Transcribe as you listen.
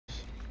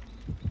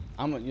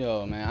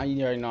Yo, man,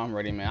 you already know I'm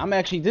ready, man. I'm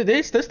actually,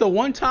 this the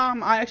one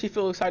time I actually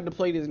feel excited to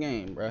play this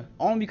game, bruh.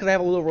 Only because I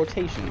have a little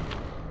rotation.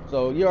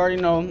 So, you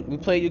already know, we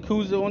played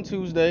Yakuza on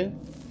Tuesday.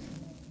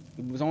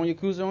 It was on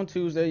Yakuza on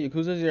Tuesday,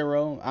 Yakuza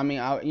 0. I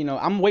mean,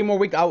 I'm way more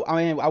weak.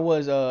 I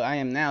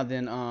am now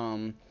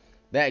than,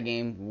 that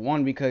game.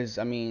 One, because,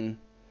 I mean,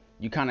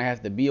 you kind of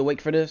have to be awake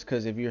for this,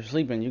 because if you're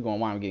sleeping, you're going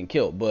to wind up getting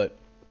killed. But,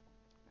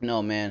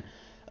 no, man.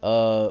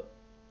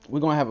 We're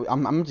gonna have.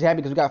 I'm just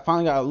happy because we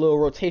finally got a little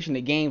rotation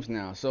of games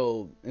now.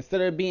 So instead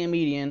of being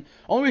median,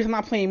 only reason I'm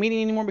not playing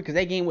median anymore because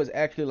that game was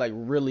actually like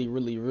really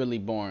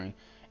boring,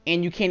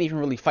 and you can't even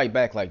really fight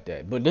back like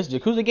that. But this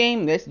Yakuza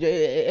game,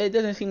 it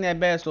doesn't seem that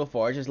bad so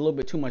far. It's just a little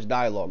bit too much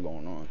dialogue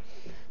going on.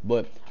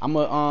 But I'm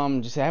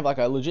gonna just have like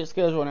a legit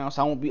schedule now,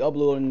 so I won't be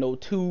uploading no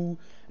 2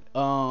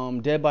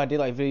 Dead by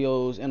Daylight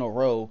videos in a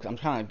row. Cause I'm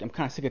kind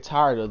of sick and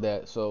tired of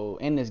that. So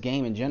in this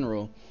game in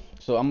general,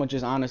 so I'm gonna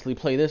just honestly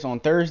play this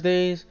on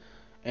Thursdays.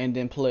 And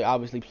then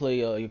obviously play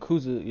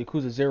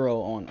Yakuza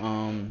 0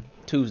 on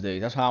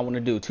Tuesdays. That's how I want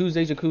to do.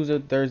 Tuesdays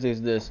Yakuza,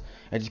 Thursdays this,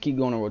 and just keep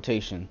going in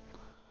rotation.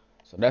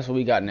 So that's what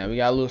we got now. We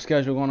got a little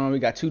schedule going on. We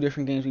got 2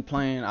 different games we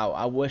playing.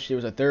 I wish there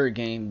was a third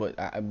game, but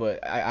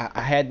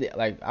I had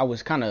I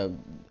was kind of.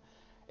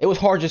 It was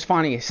hard just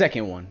finding a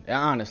second one.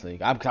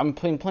 Honestly, I've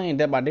been playing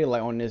Dead by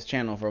Daylight on this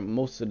channel for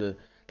most of the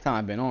time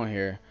I've been on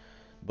here.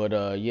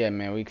 But yeah,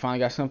 man, we finally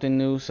got something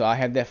new. So I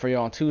have that for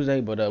y'all on Tuesday.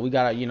 But we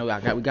gotta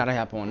we gotta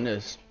hop on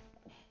this.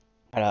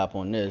 Gotta hop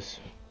on this,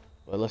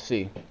 but let's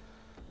see.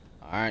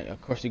 Alright, of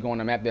course you're going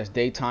to map that's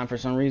daytime for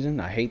some reason.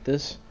 I hate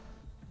this.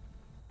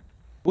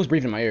 Who's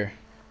breathing in my ear?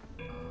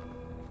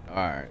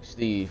 Alright,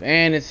 Steve.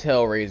 And it's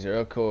Hellraiser,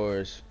 of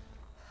course.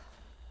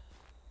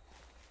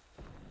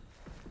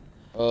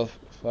 Of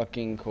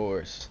fucking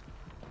course.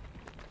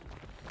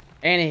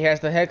 And he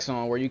has the hex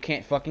on where you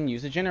can't fucking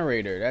use the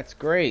generator. That's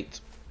great.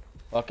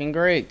 Fucking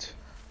great.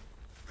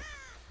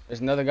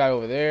 There's another guy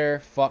over there.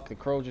 Fuck, the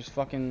crow just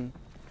fucking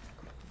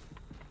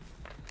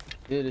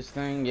did his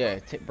thing. Yeah,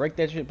 break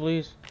that shit,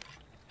 please.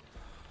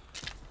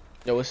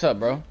 Yo, what's up,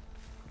 bro?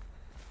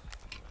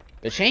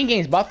 The chain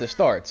game's about to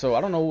start, so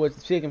I don't know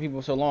what's taking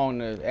people so long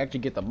to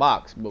actually get the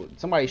box, but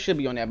somebody should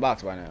be on that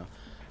box by now.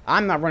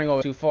 I'm not running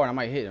over too far, and I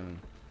might hit him.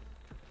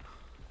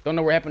 Don't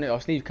know what happened. Oh,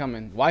 Steve's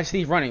coming. Why is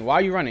Steve running? Why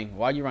are you running?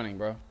 Why are you running,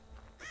 bro?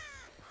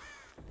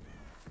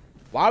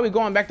 Why are we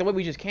going back the way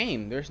we just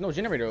came? There's no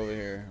generator over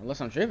here,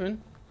 unless I'm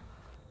tripping.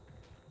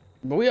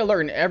 But we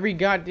alerting every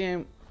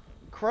goddamn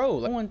crow.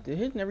 Like, I want to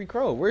hit every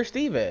crow. Where's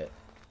Steve at?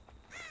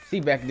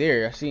 Steve back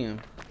there. I see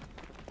him.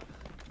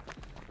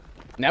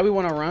 Now we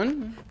want to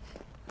run?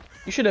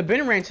 You should have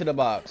been ran to the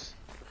box.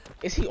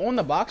 Is he on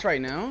the box right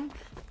now?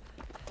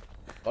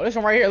 Oh, this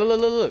one right here.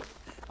 Look.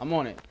 I'm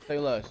on it. Say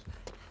less.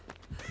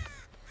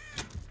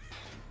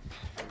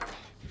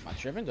 Am I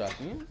tripping? Do I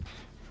see him?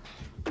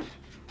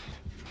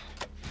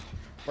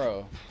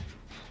 Bro.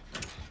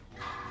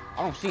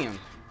 I don't see him.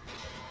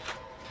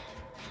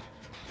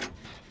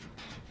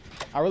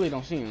 I really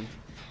don't see him.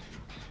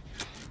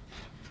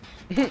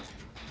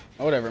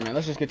 Whatever, man.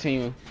 Let's just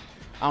continue.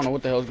 I don't know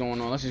what the hell's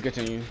going on. Let's just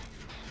continue.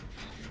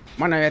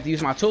 Might not have to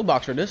use my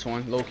toolbox for this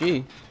one, low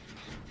key.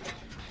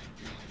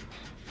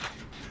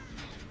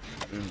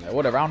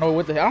 Whatever. I don't know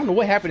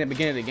what happened at the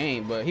beginning of the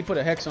game, but he put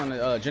a hex on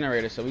the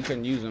generator, so we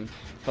couldn't use him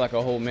for like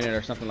a whole minute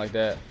or something like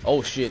that.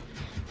 Oh shit.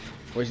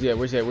 Where's he at?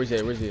 Where's he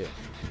at?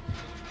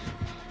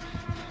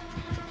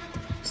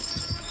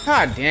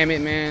 God damn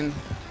it, man.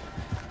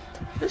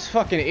 This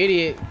fucking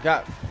idiot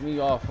got me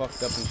all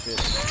fucked up and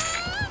shit.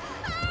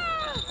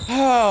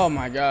 Oh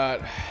my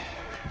god.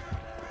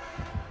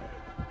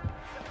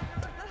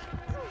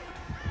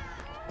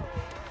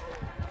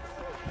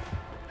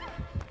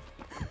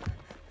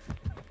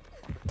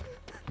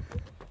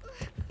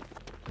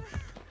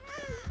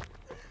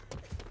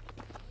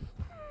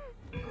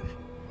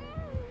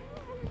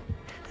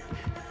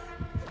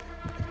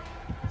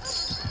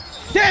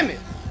 Damn it!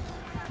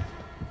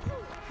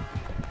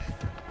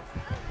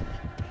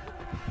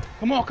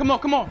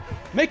 Come on.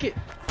 Make it.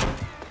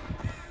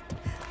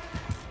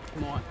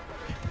 Come on.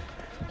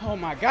 Oh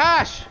my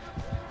gosh.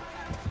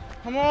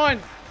 Come on.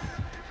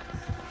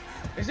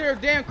 Is there a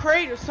damn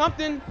crate or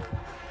something?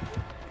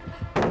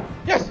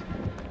 Yes.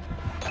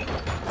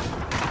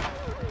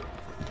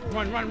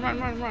 Run.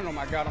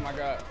 Oh my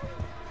god.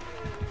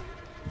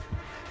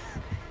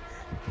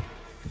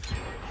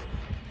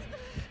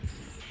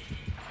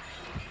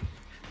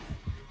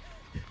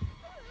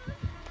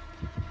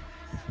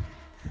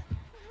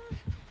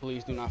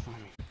 Please do not find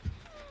me.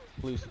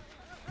 Please.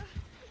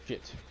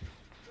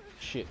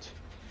 Shit.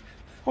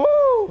 Woo!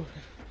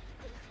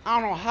 I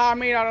don't know how I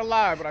made it out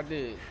alive, but I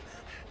did.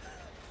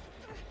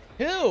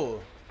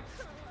 Heal!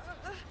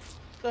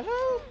 The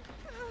hell?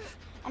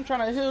 I'm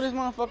trying to heal this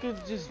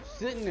motherfucker just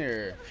sitting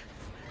there.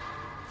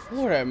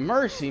 Lord have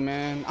mercy,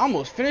 man. I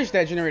almost finished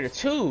that generator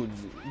too,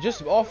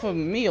 just off of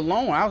me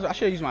alone. I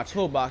should have used my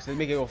toolbox to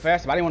make it go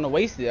faster, but I didn't want to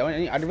waste it.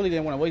 I really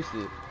didn't want to waste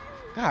it.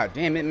 God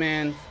damn it,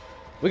 man.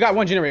 We got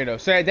one generator though.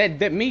 So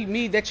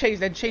that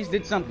chase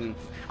did something.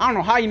 I don't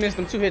know how you missed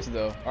them 2 hits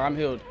though. Or I'm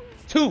healed.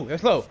 2.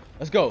 Let's go.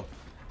 Let's go.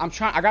 I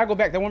gotta go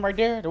back. That one right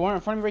there, the one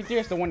in front of me right there,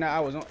 is the one that I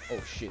was on. Oh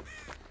shit.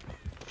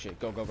 Shit.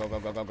 Go.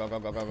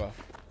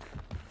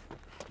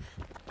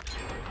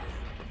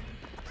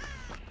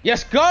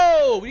 Yes,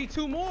 go. We need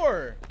 2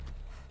 more.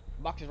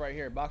 Box is right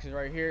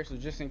here. So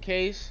just in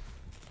case.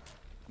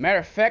 Matter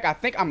of fact, I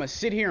think I'm gonna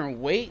sit here and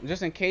wait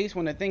just in case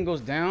when the thing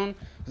goes down,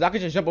 because I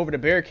could just jump over the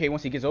barricade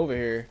once he gets over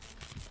here.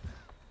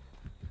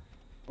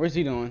 Where's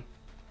he doing?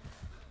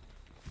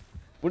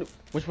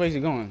 Which way is he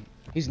going?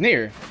 He's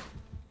near.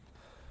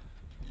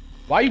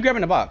 Why are you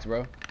grabbing the box,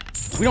 bro?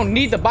 We don't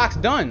need the box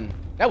done.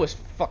 That was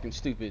fucking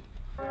stupid.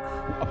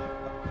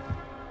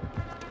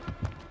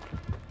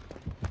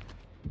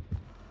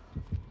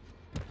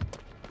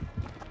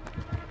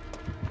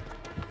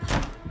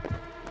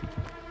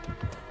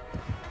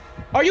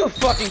 Are you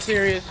fucking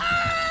serious?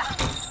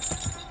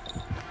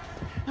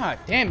 God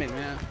damn it,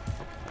 man.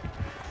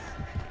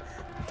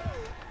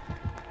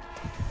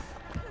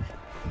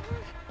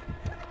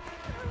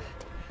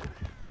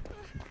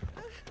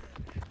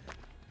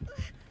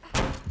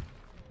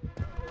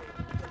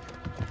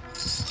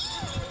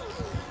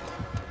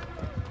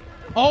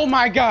 Oh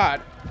my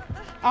God.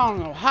 I don't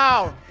know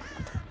how.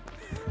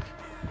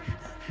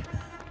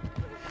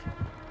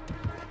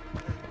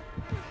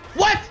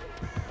 What?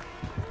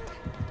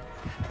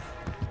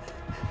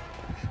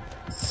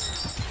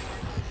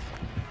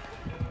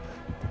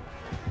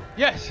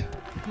 Yes.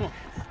 Come on.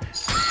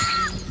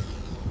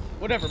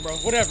 Whatever, bro.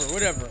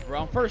 Whatever,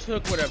 bro. First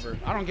hook, whatever.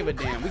 I don't give a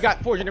damn. We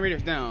got 4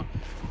 generators down.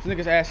 This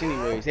nigga's ass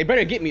anyways. They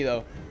better get me,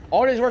 though.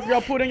 All this work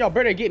y'all put in, y'all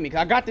better get me.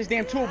 Because I got this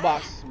damn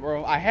toolbox,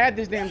 bro. I had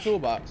this damn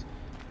toolbox.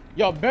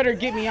 Y'all better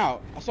get me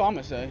out. That's all I'm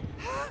going to say.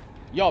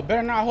 Y'all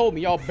better not hold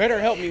me. Y'all better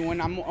help me when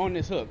I'm on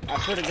this hook. I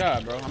swear to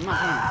God, bro. I'm not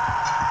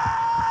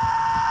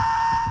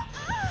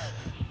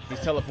coming. He's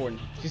teleporting.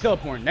 She's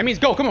teleporting. That means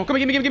go. Come on.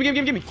 Give me.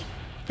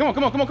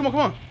 Come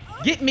on.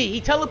 Get me.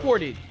 He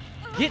teleported.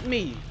 Get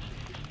me.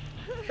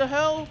 What the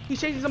hell? He's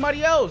chasing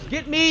somebody else.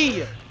 Get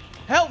me.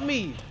 Help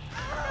me.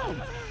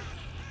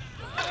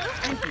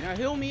 Thank you. Now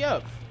heal me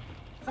up.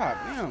 God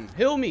damn.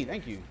 Heal me.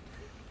 Thank you.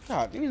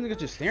 God, these niggas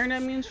just staring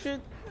at me and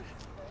shit.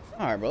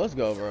 Alright, bro. Let's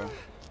go, bro.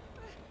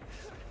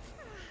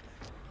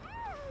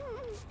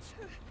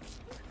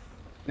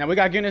 Now we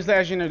gotta get in this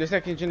last generator, the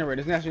second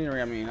generator. This last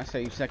generator, I mean. I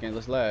say second.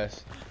 Let's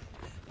last.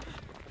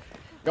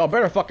 Y'all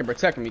better fucking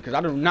protect me, because I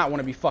do not want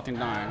to be fucking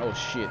dying. Oh,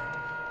 shit.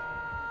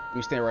 Let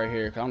me stand right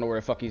here, because I don't know where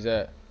the fuck he's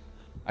at.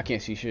 I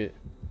can't see shit.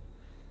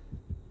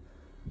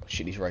 Oh,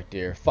 shit, he's right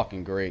there.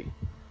 Fucking great.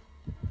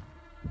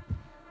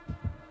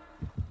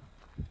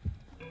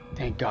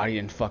 Thank God he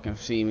didn't fucking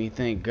see me.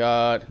 Thank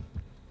God.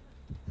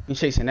 He's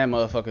chasing that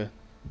motherfucker.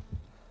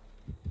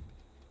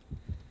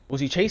 Who's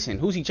he chasing?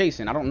 Who's he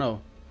chasing? I don't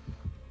know.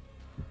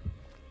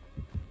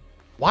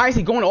 Why is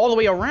he going all the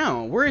way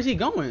around? Where is he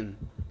going?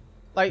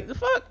 Like, the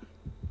fuck?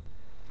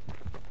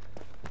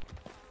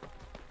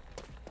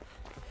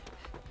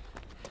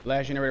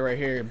 Last generator right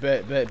here.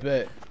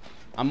 Bet.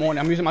 I'm on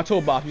it. I'm using my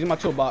toolbox. Using the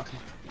toolbox.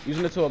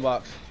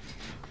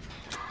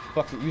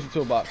 Fuck it. Use the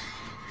toolbox.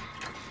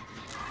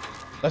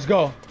 Let's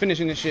go.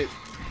 Finishing this shit.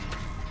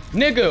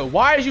 Nigga,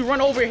 why did you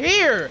run over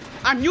here?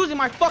 I'm using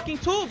my fucking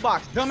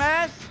toolbox,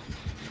 dumbass.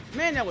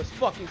 Man, that was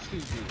fucking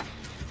stupid.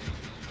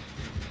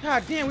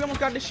 God damn, we almost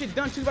got this shit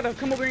done. She's about to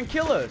come over here and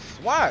kill us.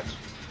 Watch.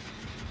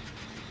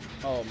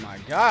 Oh my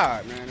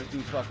God, man. This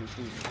dude's fucking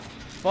stupid.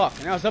 Fuck.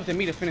 And now it's up to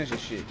me to finish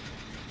this shit.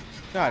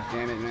 God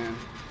damn it, man.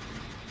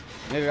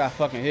 Nigga got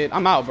fucking hit.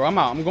 I'm out, bro. I'm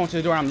out. I'm going to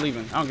the door and I'm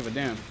leaving. I don't give a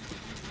damn.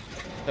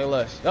 Say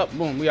less. Up,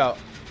 boom, we out.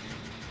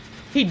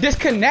 He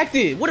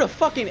disconnected. What a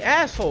fucking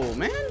asshole,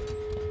 man.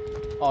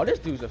 Oh, this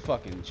dude's a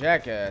fucking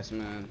jackass,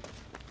 man.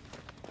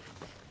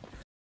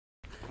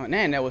 Oh,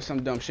 man, that was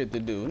some dumb shit to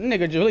do.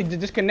 Nigga really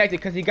disconnected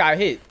because he got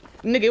hit.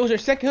 Nigga, it was your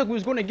second hook. We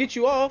was going to get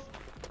you off.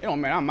 It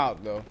don't matter. I'm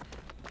out, though.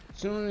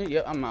 Soon,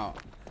 yep, I'm out.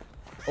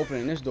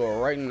 Opening this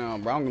door right now,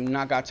 bro. I'm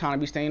not got time to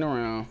be staying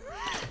around.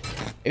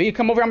 If he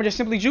come over, I'm gonna just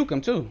simply juke him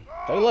too.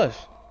 Say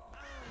less.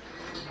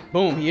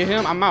 Boom, you hear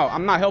him? I'm out.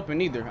 I'm not helping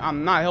either.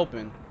 I'm not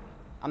helping,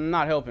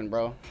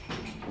 bro.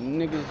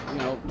 Niggas, you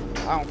know,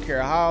 I don't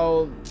care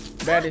how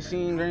bad it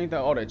seems or anything.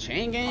 Oh, the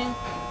chain gang?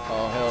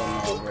 Oh,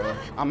 hell no, bro.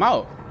 I'm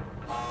out.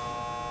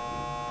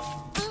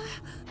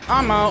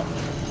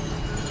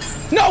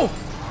 No!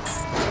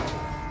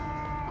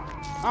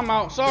 I'm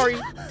out. Sorry.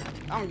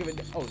 I don't give a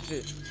damn. Oh,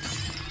 shit.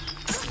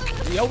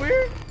 He over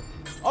here?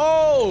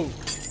 Oh!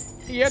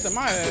 He after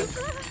my ass.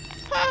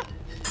 Ha!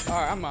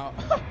 Alright, I'm out.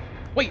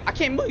 Wait, I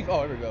can't move.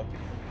 Oh, there we go.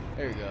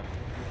 There we go.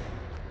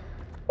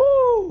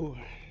 Woo!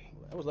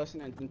 That was less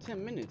than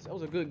 10 minutes. That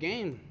was a good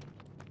game.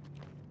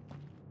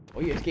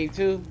 Oh, you escaped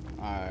too?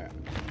 Alright.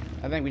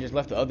 I think we just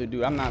left the other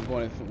dude. I'm not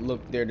going to look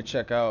there to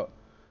check out.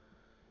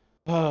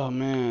 Oh,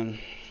 man.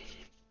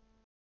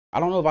 I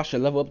don't know if I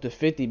should level up to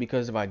 50,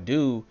 because if I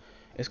do,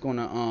 it's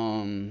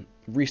gonna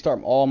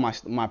restart all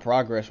my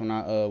progress when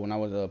I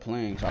was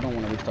playing. So I don't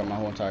want to restart my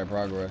whole entire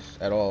progress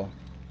at all.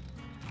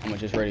 I'm gonna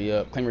just ready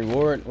up. Claim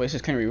reward. Wait, it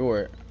says claim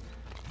reward.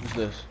 What's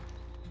this?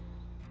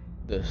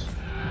 This.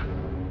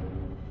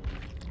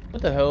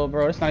 What the hell,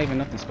 bro? It's not even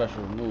nothing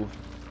special. Move.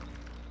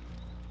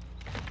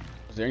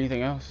 Is there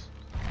anything else?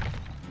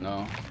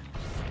 No.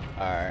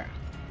 Alright.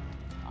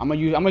 I'm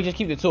gonna just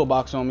keep the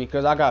toolbox on me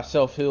because I got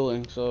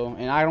self-healing, so,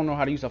 and I don't know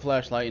how to use a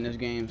flashlight in this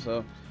game,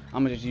 so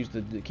I'm gonna just use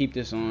to keep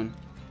this on.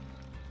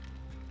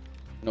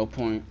 No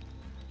point.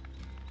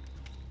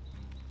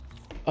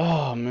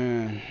 Oh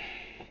man.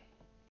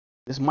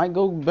 This might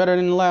go better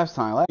than the last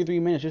time. Last 3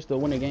 minutes just to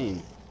win a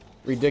game.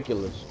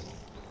 Ridiculous.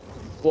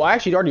 Well, I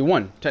actually already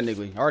won,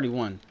 technically. I already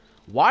won.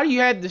 Why do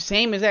you have the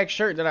same exact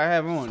shirt that I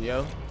have on,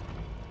 yo?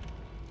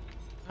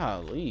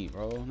 Golly,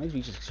 bro.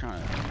 Maybe just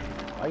trying to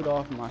fight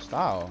off my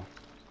style.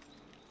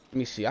 Let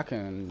me see.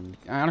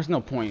 There's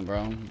no point, bro.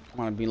 I'm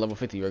gonna be level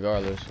 50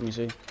 regardless. Let me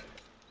see.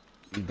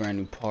 Brand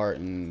new part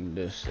and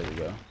this. There we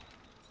go.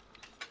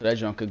 So that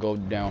junk could go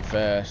down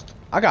fast.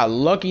 I got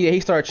lucky that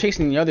he started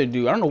chasing the other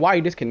dude. I don't know why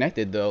he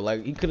disconnected though.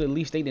 Like he could at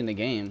least stayed in the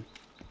game.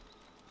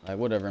 Like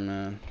whatever,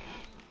 man.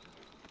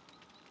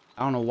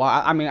 I don't know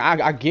why. I mean,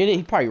 I get it.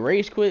 He probably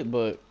rage quit,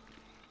 but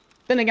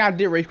then again, I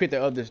did rage quit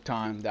the other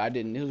time that I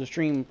didn't. It was a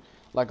stream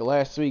like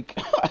last week.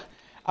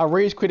 I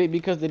rage quit it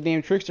because the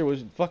damn trickster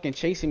was fucking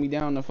chasing me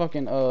down the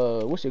fucking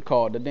what's it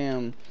called? The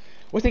damn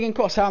what's the game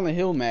called? Silent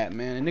Hill map,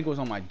 man. And nigga was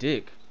on my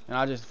dick, and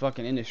I just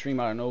fucking ended the stream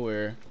out of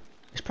nowhere.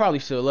 It's probably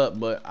still up,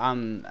 but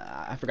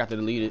I forgot to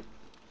delete it.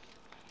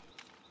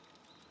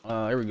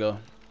 Here we go.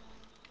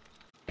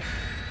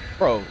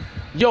 Bro,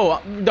 yo,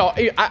 dog,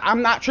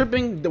 I'm not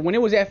tripping. When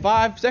it was at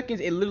 5 seconds,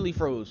 it literally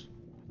froze.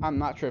 I'm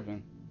not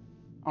tripping.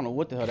 I don't know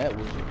what the hell that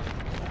was.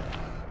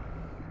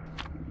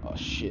 Oh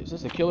shit, is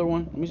this a killer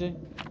one? Let me see.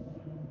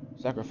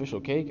 Sacrificial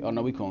cake? Oh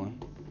no, we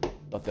calling.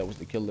 Thought that was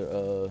the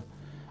killer.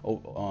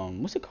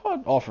 What's it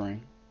called?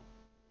 Offering.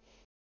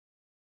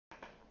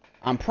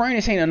 I'm praying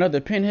this ain't another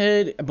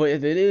pinhead, but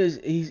if it is,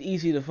 he's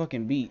easy to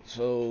fucking beat.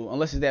 So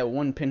unless it's that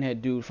one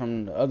pinhead dude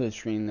from the other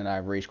stream that I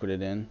rage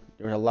quitted in.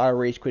 There was a lot of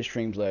rage quit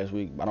streams last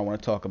week, I don't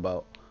want to talk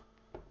about.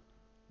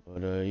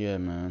 But yeah,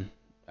 man.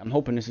 I'm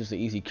hoping this is the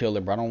easy killer,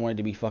 bro. I don't want it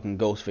to be fucking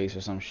Ghostface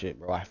or some shit,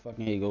 bro. I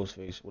fucking hate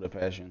Ghostface with a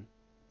passion.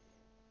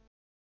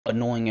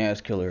 Annoying ass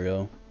killer,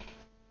 yo.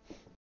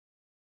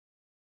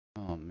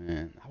 Oh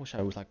man, I wish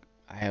I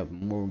have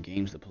more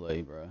games to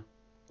play, bro.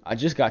 I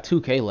just got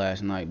 2K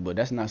last night, but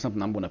that's not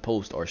something I'm gonna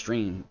post or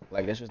stream.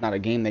 Like that's just not a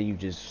game that you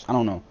just, I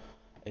don't know.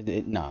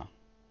 Nah,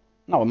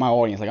 not with my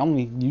audience. Like I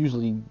only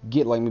usually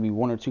get like maybe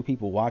 1 or 2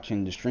 people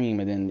watching the stream,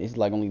 and then it's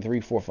like only 3,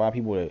 4, 5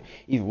 people that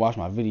even watch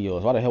my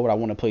videos. Why the hell would I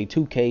want to play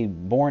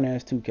 2K, boring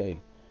ass 2K?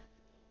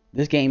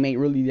 This game ain't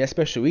really that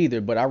special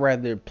either, but I'd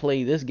rather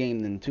play this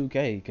game than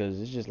 2K because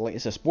it's just like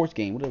it's a sports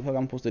game. What the fuck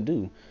I'm supposed to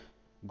do?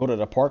 Go to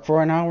the park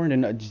for an hour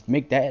and then just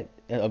make that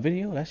a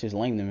video? That's just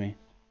lame to me.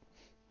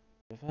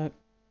 The fuck?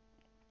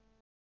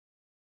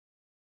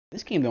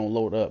 This game don't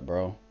load up,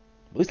 bro.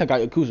 At least I got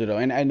Yakuza though.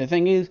 And the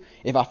thing is,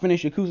 if I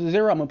finish Yakuza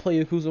 0, I'm gonna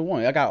play Yakuza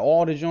 1. I got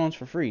all the genres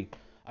for free.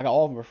 I got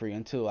all of them for free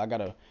until I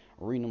gotta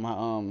renew my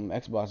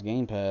Xbox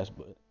Game Pass.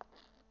 But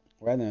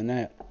rather than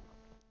that,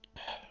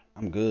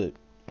 I'm good.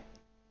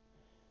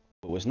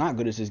 But what's not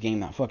good is this game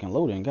not fucking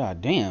loading.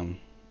 God damn.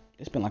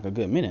 It's been like a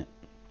good minute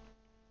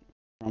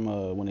from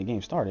when the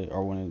game started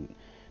or when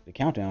the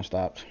countdown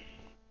stopped.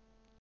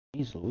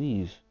 Jeez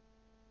Louise.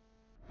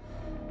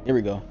 Here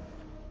we go.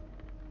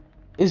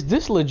 Is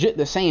this legit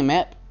the same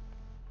map?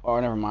 Oh,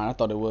 never mind. I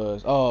thought it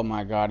was. Oh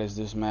my god, is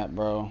this map,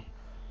 bro?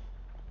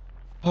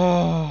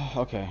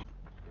 Okay.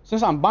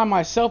 Since I'm by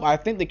myself, I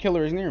think the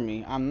killer is near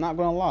me. I'm not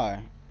gonna lie.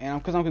 And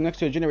because I'm next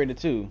to a generator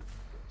too.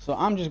 So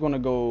I'm just gonna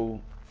go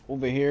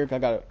over here. I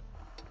got a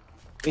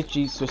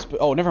itchy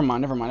oh, never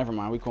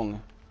mind. We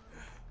calling.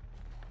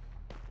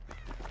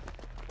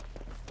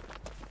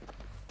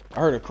 I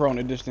heard a crow in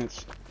the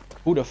distance.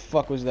 Who the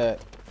fuck was that?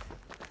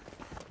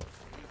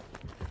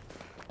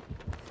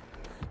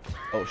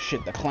 Oh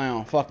shit, the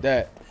clown. Fuck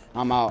that.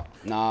 I'm out.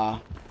 Nah,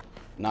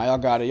 y'all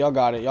got it.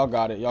 Fuck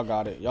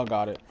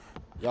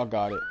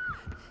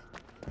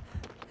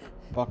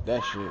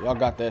that shit. Y'all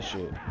got that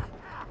shit.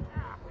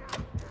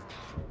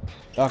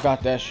 Y'all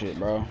got that shit,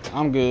 bro.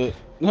 I'm good.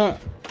 I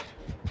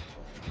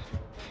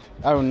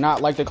do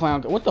not like the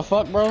clown. What the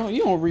fuck, bro?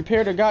 You don't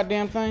repair the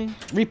goddamn thing?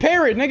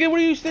 Repair it, nigga.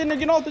 What are you sitting there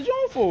getting off the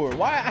joint for?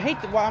 Why? I hate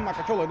why my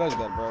controller does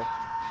that, bro.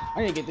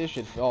 I need to get this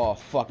shit. Oh,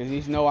 fuck. Does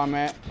he know I'm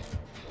at?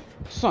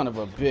 Son of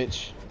a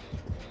bitch.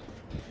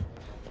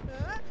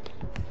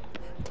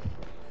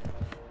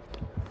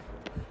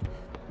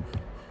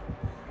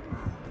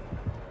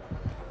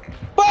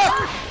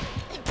 Fuck!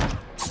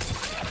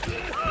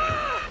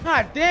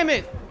 God damn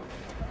it!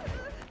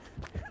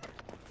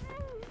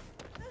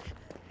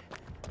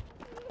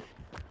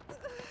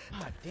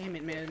 God damn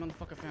it, man. This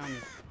motherfucker found me.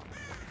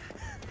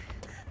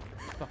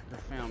 Fucker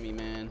found me,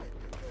 man.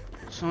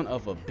 Son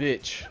of a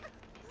bitch.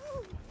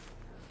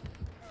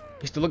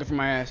 He's still looking for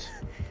my ass.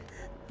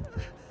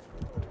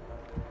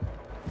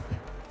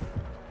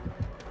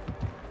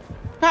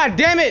 God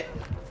damn it!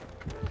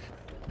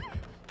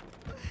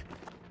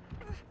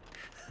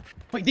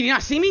 Wait, did he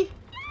not see me?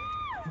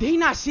 Did he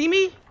not see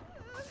me?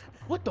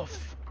 What the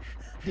f?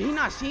 Did he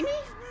not see me?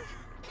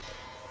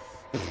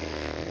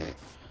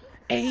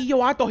 Hey,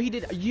 yo, I thought he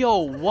did. Yo,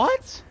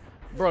 what?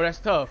 Bro, that's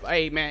tough.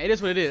 Hey, man, it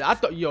is what it is. I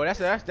thought, yo,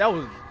 that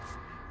was.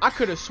 I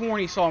could have sworn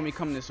he saw me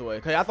come this way.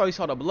 Cause I thought he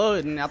saw the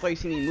blood and I thought he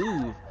seen me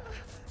move.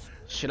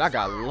 Shit, I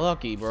got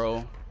lucky,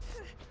 bro.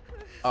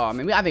 Oh, I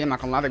mean, I think I'm not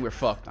gonna lie. I think we're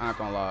fucked. I'm not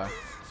gonna lie.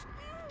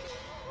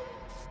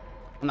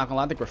 I'm not gonna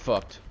lie. I think we're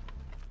fucked.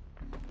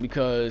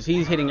 Because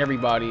he's hitting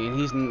everybody and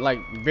he's like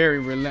very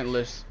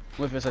relentless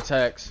with his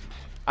attacks.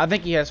 I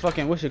think he has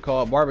fucking what's it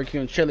called, barbecue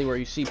and chili, where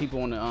you see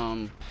people on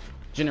the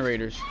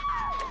generators.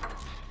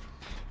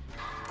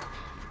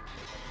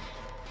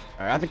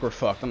 Alright, I think we're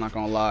fucked. I'm not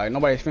gonna lie.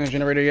 Nobody's finished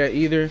generator yet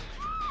either.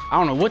 I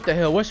don't know what the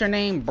hell. What's her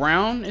name?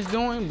 Brown is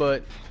doing,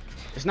 but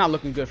it's not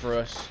looking good for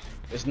us.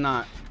 It's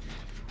not.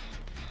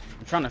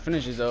 I'm trying to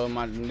finish it though.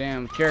 My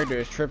damn character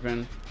is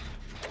tripping.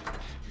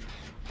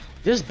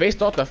 Just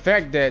based off the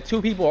fact that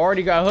 2 people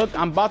already got hooked,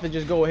 I'm about to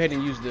just go ahead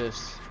and use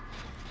this.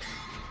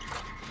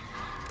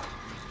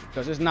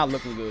 Because it's not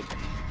looking good.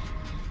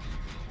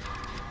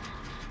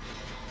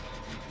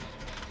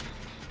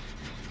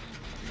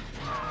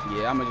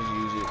 Yeah, I'm gonna just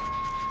use it.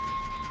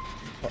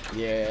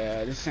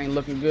 Yeah, this ain't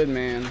looking good,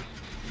 man.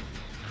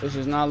 This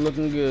is not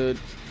looking good.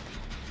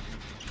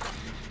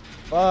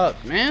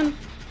 Fuck, man.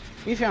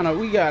 We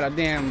got a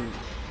damn,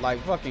 like,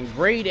 fucking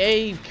grade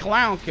A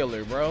clown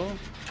killer, bro.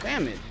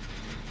 Damn it.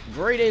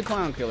 Grade A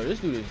clown killer. This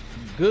dude is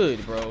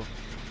good, bro.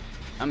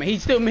 I mean, I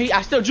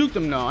still juked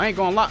him though. I ain't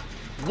gonna lie.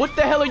 What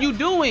the hell are you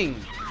doing?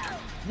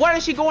 Why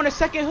did she go on a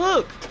second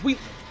hook?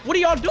 What are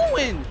y'all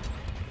doing?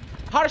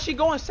 How did she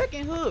go on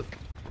second hook?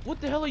 What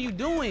the hell are you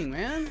doing,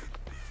 man?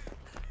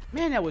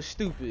 Man, that was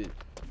stupid.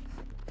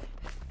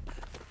 What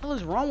the hell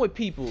is wrong with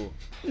people?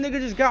 Nigga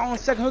just got on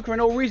second hook for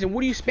no reason.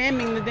 What are you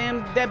spamming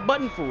that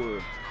button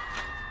for?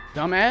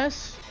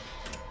 Dumbass.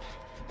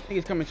 I think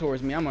it's coming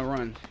towards me. I'm gonna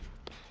run.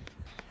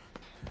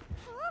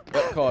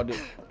 Yep, called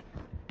it.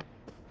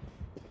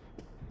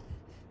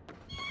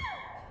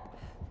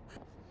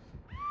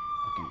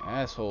 Fucking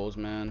assholes,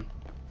 man.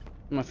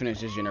 I'm gonna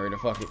finish this generator.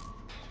 Fuck it.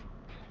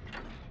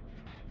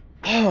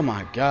 Oh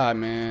my god,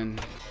 man.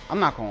 I'm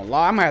not gonna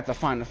lie. I might have to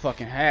find the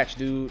fucking hatch,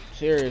 dude.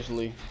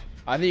 Seriously.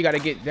 I think you gotta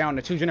get down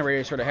to 2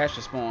 generators for the hatch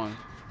to spawn.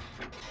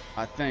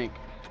 I think.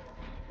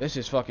 This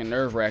is fucking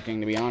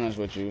nerve-wracking, to be honest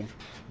with you.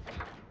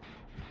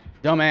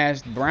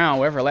 Dumbass Brown,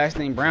 whatever last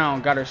name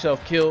Brown, got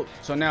herself killed.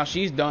 So now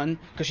she's done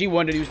because she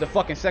wanted to use the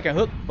fucking second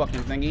hook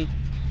fucking thingy.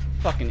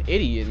 Fucking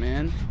idiot,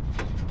 man.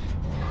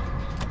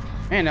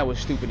 Man, that was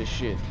stupid as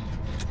shit.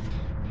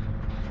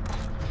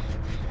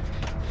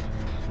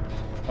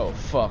 Oh,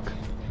 fuck.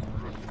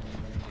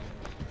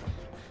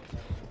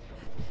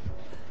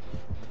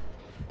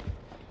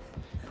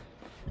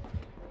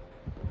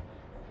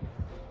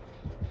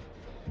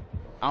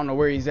 I don't know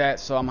where he's at,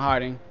 so I'm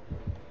hiding.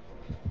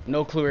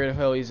 No clue where the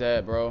hell he's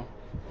at, bro.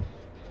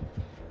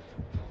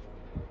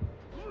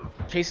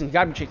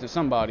 Gotta be chasing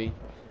somebody.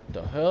 What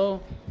the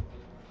hell?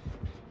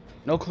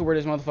 No clue where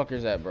this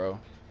motherfucker's at, bro.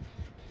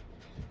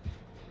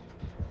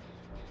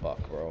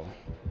 Fuck, bro.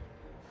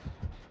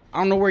 I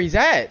don't know where he's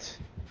at.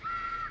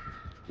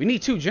 We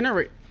need 2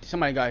 generate.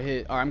 Somebody got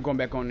hit. Alright, I'm going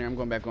back on there. I'm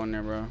going back on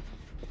there, bro.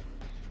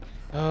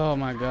 Oh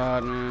my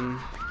god, man.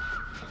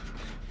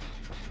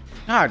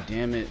 God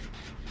damn it.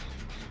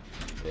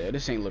 Yeah,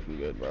 this ain't looking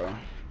good, bro.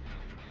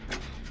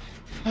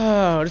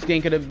 Oh, this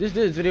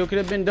video could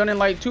have been done in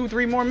like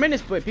 2-3 more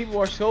minutes, but people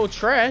are so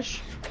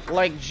trash.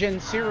 Like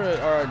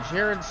Jensira or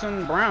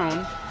Jaredson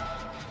Brown.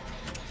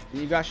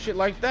 You got shit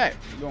like that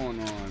going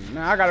on.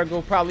 Now I gotta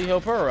go probably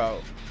help her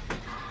out.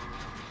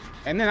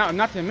 And then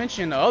not to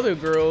mention the other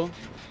girl.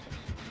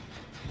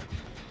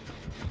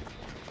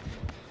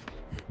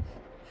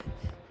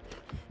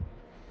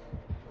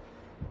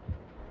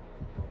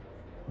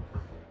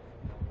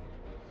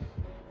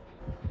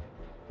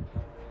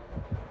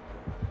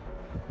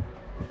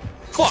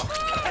 Fuck!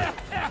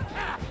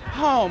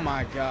 Oh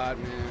my god,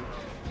 man.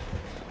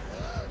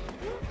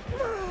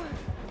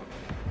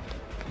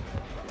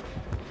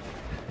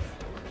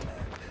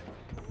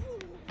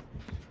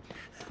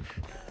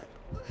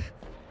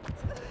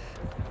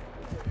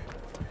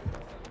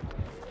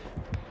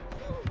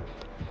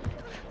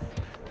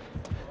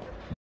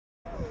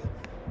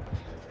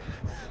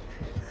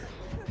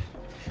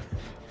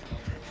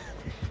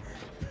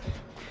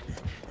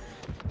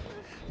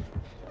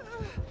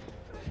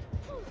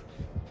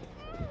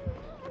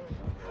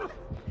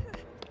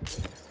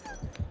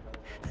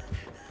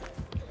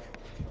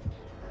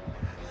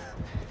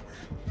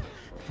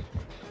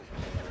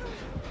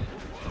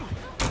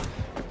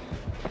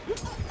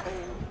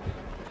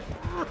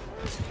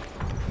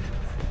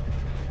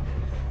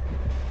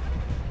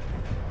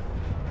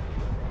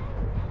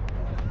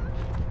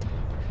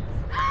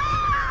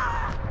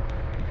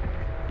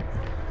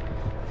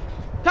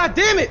 God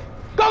damn it!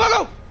 Go, go,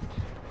 go!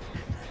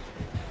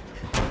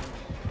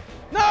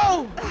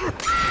 No!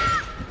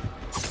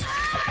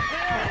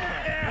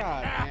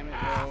 God damn it,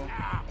 bro.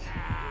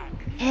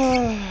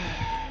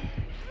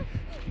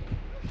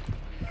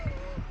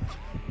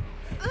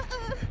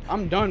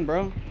 I'm done,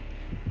 bro.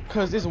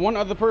 Cause there's one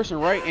other person,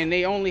 right? And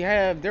they're on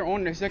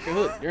their second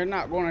hook. They're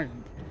not gonna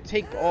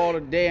take all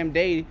the damn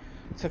day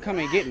to come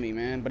and get me,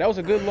 man. But that was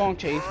a good long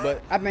chase.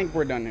 But I think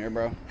we're done here,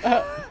 bro.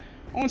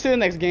 On to the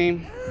next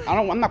game.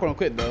 I'm not gonna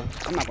quit though.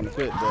 I'm not gonna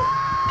quit, but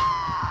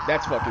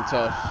that's fucking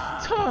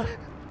tough.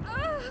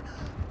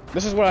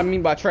 This is what I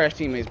mean by trash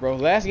teammates, bro.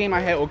 Last game I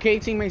had okay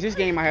teammates. This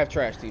game I have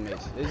trash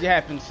teammates. It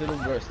happens to the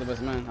worst of us,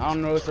 man. I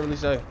don't know what to really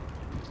say.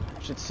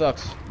 Shit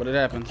sucks, but it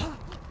happens.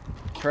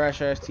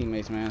 Trash ass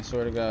teammates, man. I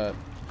swear to God.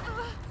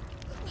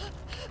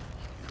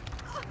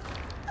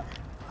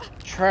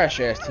 Trash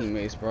ass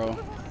teammates, bro.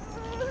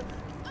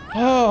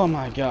 Oh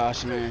my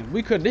gosh, man.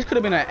 This could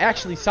have been an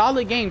actually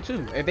solid game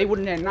too if they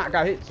wouldn't have not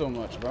got hit so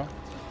much, bro. Would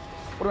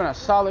have been a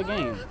solid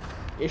game.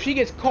 If she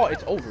gets caught,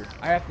 it's over.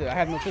 I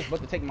have no choice but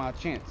to take my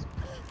chance.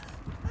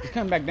 He's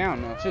coming back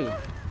down now too.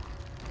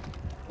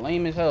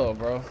 Lame as hell,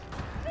 bro.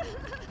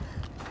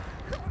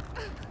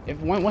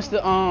 Once the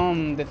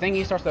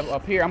thingy starts to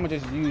appear, I'm gonna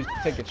just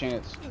take the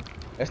chance.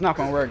 It's not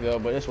gonna work though,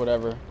 but it's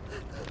whatever.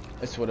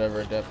 It's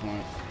whatever at that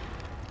point.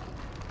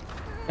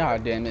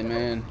 God damn it,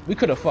 man. We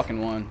could have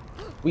fucking won.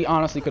 We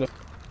honestly could have.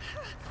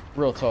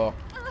 Real talk.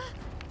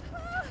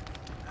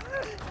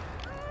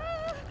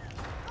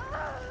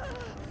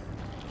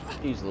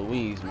 Jeez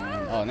Louise,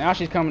 man. Oh, now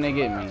she's coming to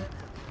get me.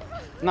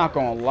 Not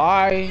gonna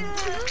lie.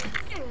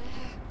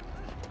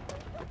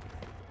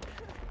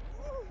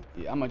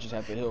 Yeah, I might just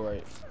have to heal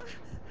right.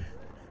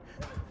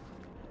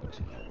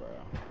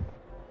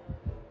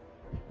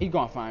 He's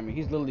gonna find me.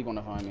 He's literally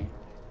gonna find me.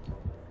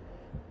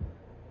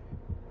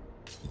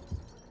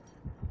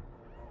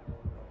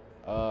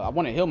 I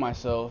want to heal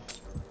myself.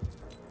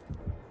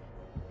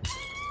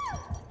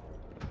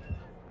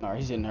 Alright,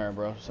 he's hitting her,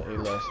 bro. So he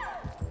left.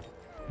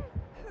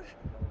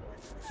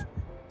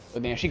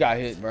 But damn, she got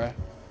hit, bro.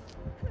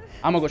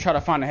 I'm gonna go try to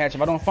find the hatch.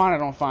 If I don't find it, I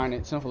don't find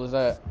it. Simple as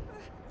that.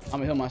 I'm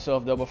gonna heal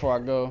myself though before I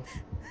go.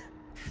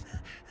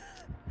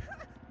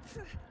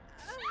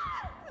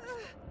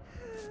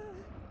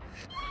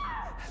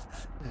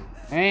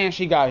 And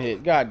she got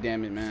hit. God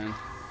damn it, man.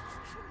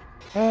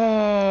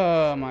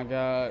 Oh my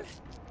God.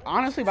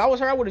 Honestly, if I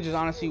was her, I would have just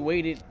honestly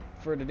waited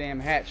for the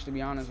damn hatch, to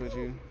be honest with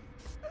you.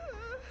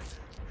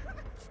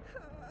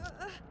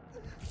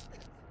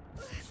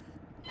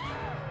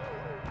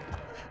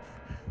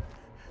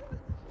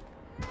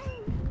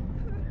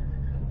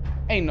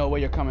 Ain't no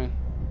way you're coming.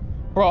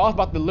 Bro, I was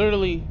about to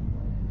literally...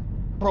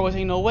 Bro, this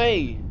ain't no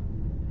way.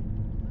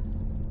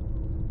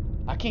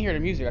 I can't hear the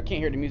music. I can't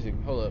hear the music.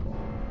 Hold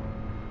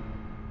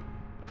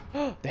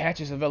up. The hatch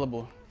is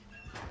available.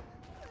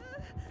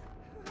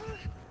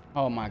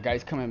 Oh my God,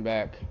 he's coming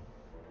back.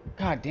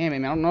 God damn it,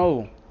 man. I don't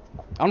know.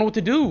 I don't know what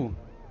to do.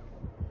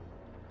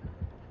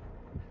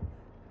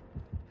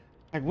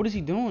 Like, what is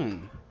he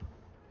doing?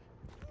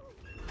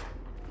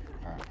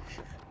 All right.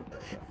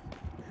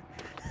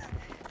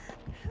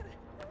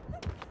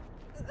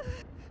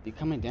 He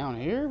coming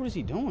down here? What is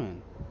he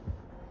doing?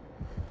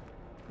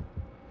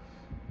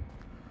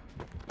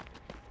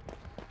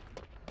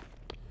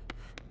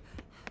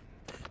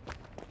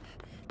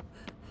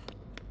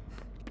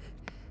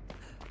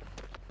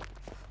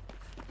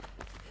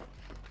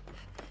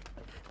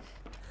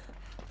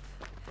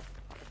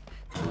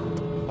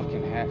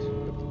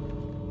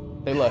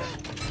 They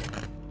left.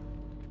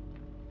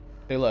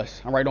 They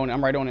left. I'm right on it.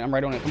 I'm right on it. I'm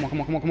right on it. Come on, come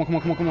on, come on, come on, come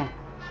on, come on, come on.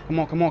 Come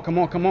on, come on, come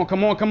on, come on,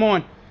 come on, come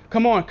on.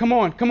 Come on, come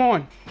on, come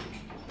on.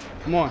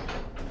 Come on.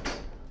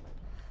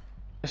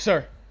 Yes,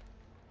 sir.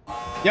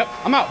 Yep,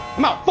 I'm out.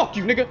 I'm out. Fuck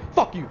you, nigga.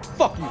 Fuck you.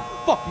 Fuck you.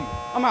 Fuck you.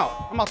 I'm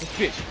out. I'm out this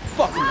bitch.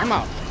 Fuck you. I'm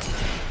out.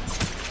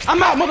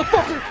 I'm out,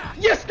 motherfucker.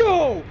 Yes,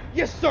 go.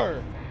 Yes,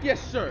 sir. Yes,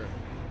 sir.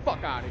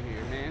 Fuck out of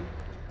here, man.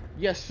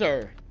 Yes,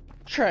 sir.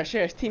 Trash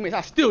ass teammates.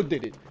 I still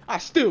did it. I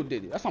still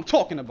did it. That's what I'm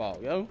talking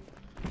about, yo.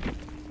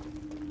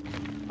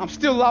 I'm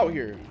still out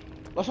here.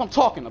 That's what I'm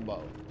talking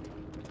about.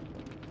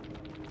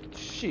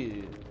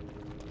 Shit.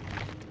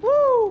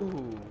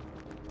 Woo.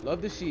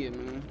 Love to see it,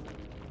 man.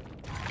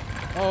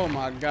 Oh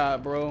my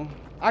God, bro.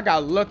 I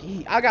got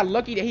lucky. I got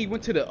lucky that he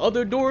went to the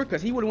other door,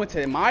 cause he would have went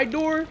to my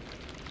door.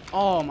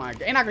 Oh my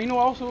God. And you know,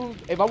 also,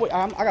 if I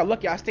got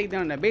lucky. I stayed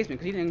down in that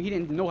basement, cause he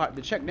didn't know how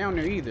to check down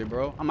there either,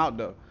 bro. I'm out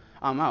though.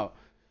 I'm out.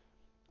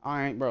 All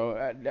right,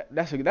 bro.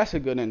 That's a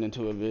good ending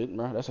to a vid,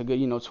 bro. That's a good,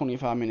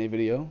 25-minute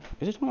video.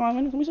 Is it 25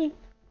 minutes? Let me see.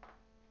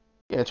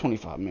 Yeah,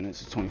 25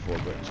 minutes. It's 24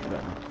 minutes.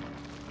 Whatever.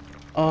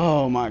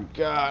 Oh my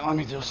God. Let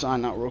me just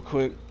sign out real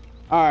quick.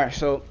 All right,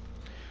 so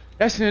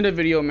that's the end of the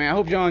video, man. I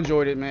hope y'all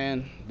enjoyed it,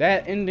 man.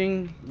 That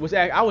ending was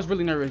I was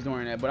really nervous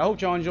during that, but I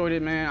hope y'all enjoyed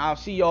it, man. I'll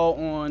see y'all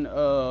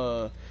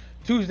on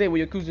Tuesday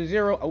with Yakuza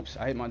 0. Oops,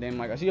 I hit my damn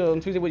mic. I'll see y'all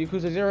on Tuesday with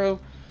Yakuza 0.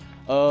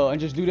 And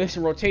just do this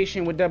in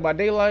rotation with Dead by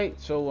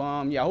Daylight. So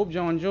yeah, I hope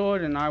y'all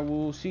enjoyed, and I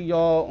will see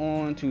y'all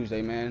on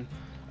Tuesday, man.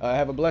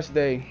 Have a blessed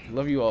day.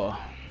 Love you all.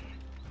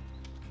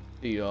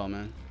 See y'all,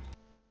 man.